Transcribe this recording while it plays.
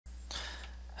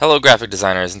Hello graphic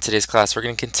designers. In today's class we're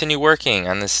going to continue working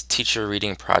on this teacher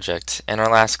reading project. In our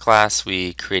last class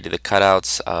we created the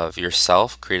cutouts of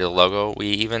yourself, created a logo. We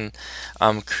even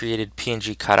created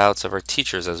PNG cutouts of our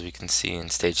teachers, as we can see in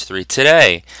stage 3.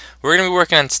 Today we're going to be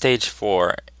working on stage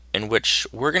 4, in which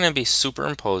we're going to be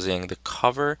superimposing the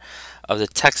cover of the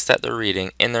text that they're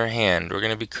reading in their hand. We're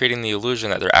going to be creating the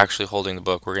illusion that they're actually holding the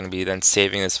book. We're going to be then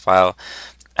saving this file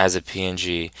as a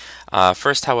PNG.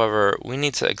 First, however, we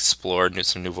need to explore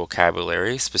some new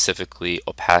vocabulary, specifically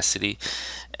opacity.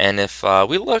 And if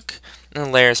we look in the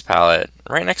layers palette,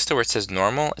 right next to where it says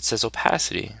normal, it says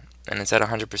opacity, and it's at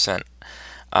 100%.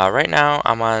 Right now,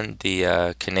 I'm on the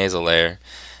Canesa layer,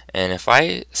 and if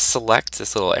I select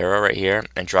this little arrow right here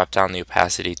and drop down the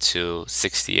opacity to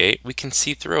 68, we can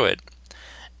see through it.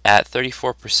 At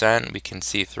 34%, we can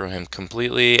see through him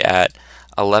completely. At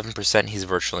 11%, he's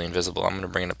virtually invisible. I'm going to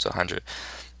bring it up to 100.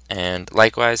 And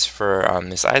likewise for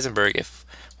Miss Eisenberg, if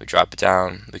we drop it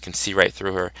down, we can see right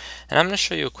through her. And I'm going to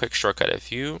show you a quick shortcut.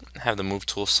 If you have the move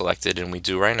tool selected, and we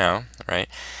do right now, right,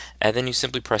 and then you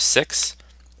simply press 6,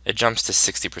 it jumps to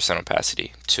 60%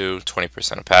 opacity, 2,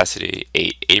 20% opacity,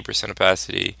 8, 80%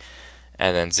 opacity,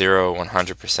 and then 0,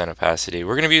 100% opacity.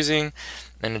 We're going to be using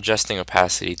and adjusting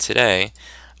opacity today.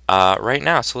 Right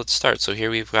now, so let's start. So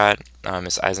here we've got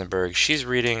Miss Eisenberg. She's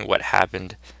reading What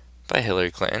Happened by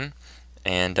Hillary Clinton,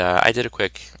 and I did a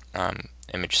quick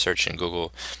image search in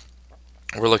Google.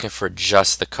 We're looking for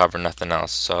just the cover, nothing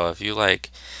else. So if you like,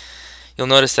 you'll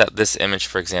notice that this image,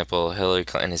 for example, Hillary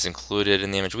Clinton is included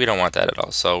in the image. We don't want that at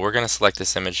all. So we're going to select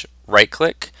this image,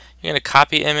 right-click. You're going to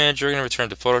copy image. You're going to return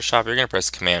to Photoshop. You're going to press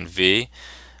Command V.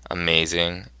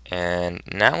 Amazing. And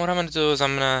now what I'm going to do is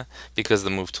because the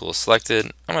move tool is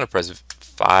selected, I'm going to press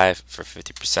 5 for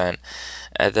 50%.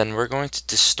 And then we're going to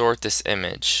distort this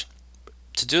image.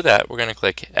 To do that, we're going to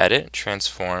click Edit,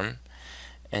 Transform,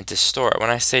 and Distort. When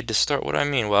I say distort, what do I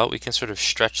mean? Well, we can sort of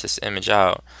stretch this image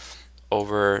out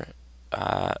over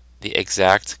the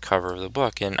exact cover of the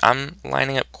book. And I'm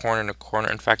lining up corner to corner.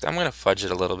 In fact, I'm going to fudge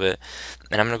it a little bit,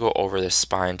 and I'm going to go over this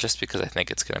spine just because I think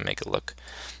it's going to make it look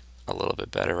a little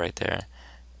bit better right there.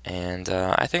 And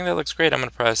I think that looks great. I'm going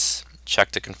to press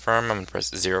check to confirm. I'm going to press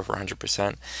 0 for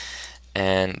 100%.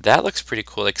 And that looks pretty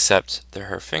cool, except there are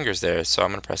her fingers there. So I'm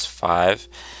going to press 5.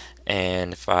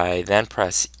 And if I then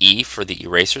press E for the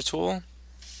eraser tool,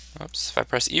 if I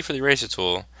press E for the eraser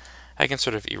tool, I can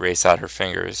sort of erase out her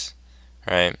fingers,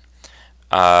 right?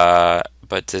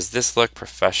 But does this look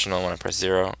professional when I press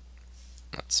 0?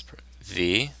 Let's press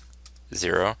V,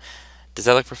 0. Does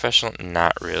that look professional?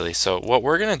 Not really. So what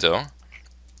we're going to do,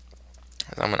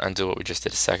 I'm going to undo what we just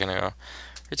did a second ago.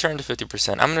 Return to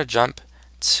 50%. I'm going to jump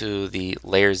to the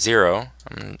layer 0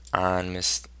 on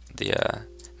Miss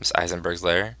Eisenberg's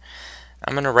layer.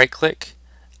 I'm going to right click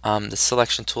the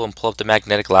selection tool and pull up the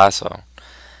magnetic lasso.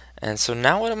 And so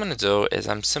now what I'm going to do is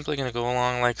I'm simply going to go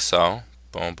along like so.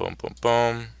 Boom, boom, boom,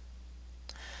 boom.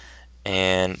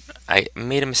 And I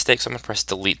made a mistake, so I'm going to press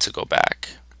delete to go back.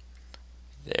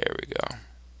 There we go.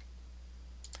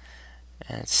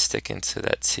 And it's sticking to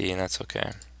that T, and that's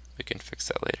okay. We can fix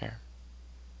that later.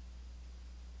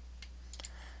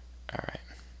 Alright.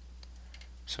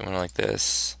 So I'm going like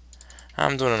this.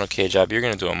 I'm doing an okay job. You're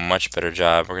going to do a much better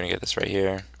job. We're going to get this right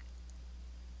here.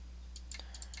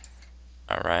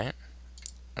 Alright.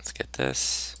 Let's get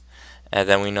this. And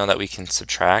then we know that we can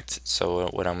subtract. So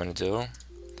what I'm going to do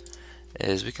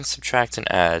is we can subtract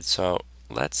and add. So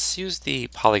let's use the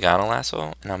polygonal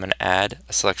lasso, and I'm going to add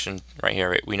a selection right here.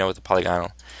 Right? We know with the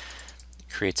polygonal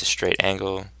creates a straight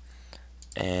angle,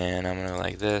 and I'm going to go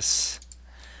like this,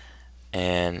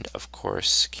 and of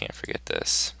course can't forget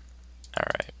this.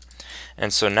 Alright,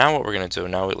 and so now what we're going to do,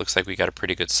 now it looks like we got a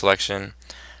pretty good selection.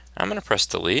 I'm going to press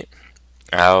delete.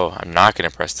 Oh, I'm not going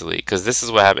to press delete, because this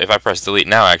is what happens if I press delete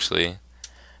now. Actually,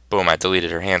 boom, I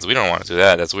deleted her hands. We don't want to do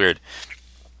that. That's weird.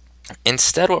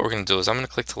 Instead, what we're going to do is I'm going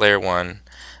to click to layer 1.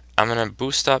 I'm going to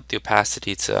boost up the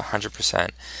opacity to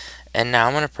 100%. And now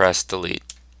I'm going to press delete.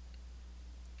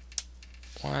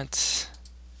 What?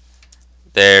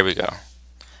 There we go.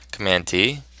 Command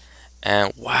D.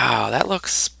 And wow, that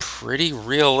looks pretty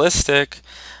realistic.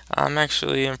 I'm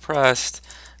actually impressed.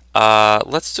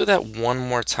 Let's do that one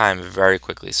more time very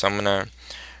quickly. So I'm going to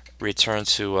return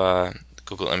to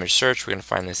Google image search. We're going to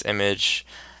find this image.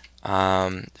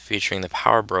 Featuring the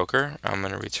Power Broker. I'm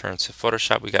going to return to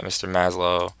Photoshop. We got Mr.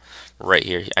 Maslow right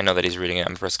here. I know that he's reading it. I'm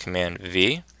going to press Command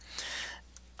V.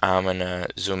 I'm going to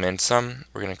zoom in some.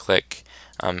 We're going to click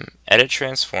Edit,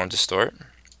 Transform, Distort.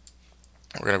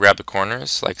 We're going to grab the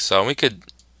corners like so. We could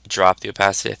drop the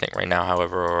opacity, I think, right now,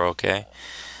 however, we're okay.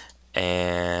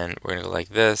 And we're going to go like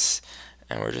this,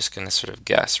 and we're just going to sort of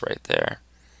guess right there.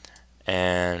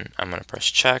 and I'm going to press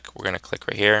check. We're going to click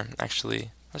right here.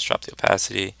 Actually, let's drop the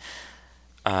opacity.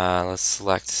 Let's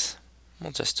select,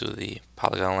 we'll just do the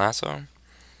polygon lasso,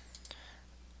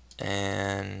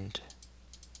 and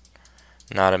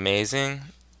not amazing.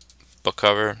 Book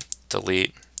cover,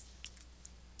 delete,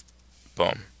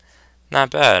 boom.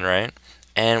 Not bad, right?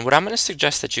 And what I'm going to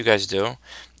suggest that you guys do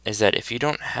is that if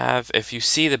you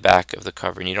see the back of the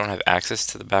cover and you don't have access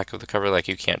to the back of the cover, like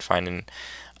you can't find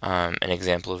an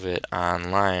example of it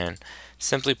online,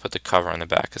 simply put the cover on the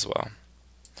back as well.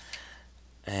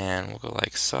 And we'll go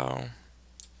like so.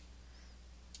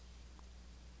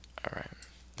 Alright,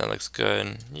 that looks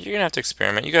good. You're going to have to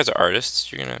experiment. You guys are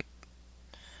artists. You're going to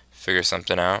figure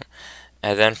something out.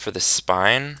 And then for the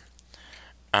spine,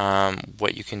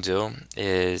 what you can do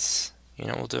is, you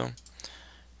know what we'll do?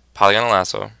 Polygon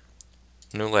lasso,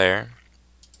 new layer.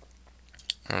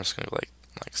 I'm just going to go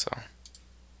like so.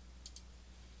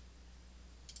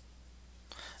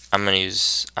 I'm going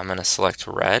to select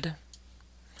red.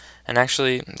 And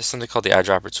actually, there's something called the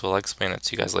eyedropper tool. I'll explain that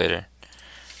to you guys later.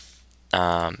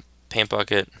 Paint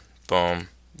bucket, boom.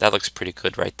 That looks pretty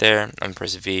good right there. I'm going to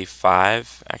press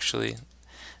V5, actually.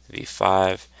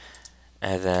 V5.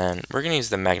 And then we're going to use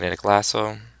the magnetic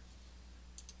lasso.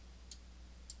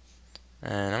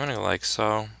 And I'm going to go like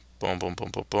so. Boom, boom,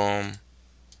 boom, boom, boom.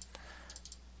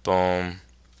 Boom.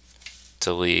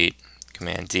 Delete.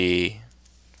 Command D.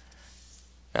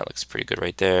 That looks pretty good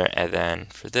right there. And then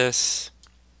for this,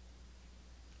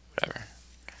 whatever.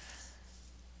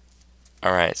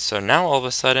 Alright, so now all of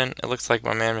a sudden, it looks like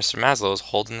my man Mr. Maslow is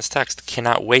holding this text.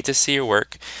 Cannot wait to see your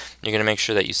work. You're going to make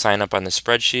sure that you sign up on the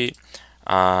spreadsheet.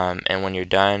 And when you're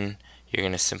done, you're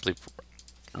going to simply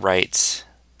write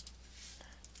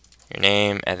your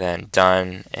name and then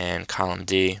done in column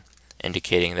D,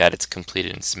 indicating that it's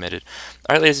completed and submitted.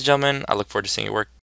 Alright, ladies and gentlemen, I look forward to seeing your work.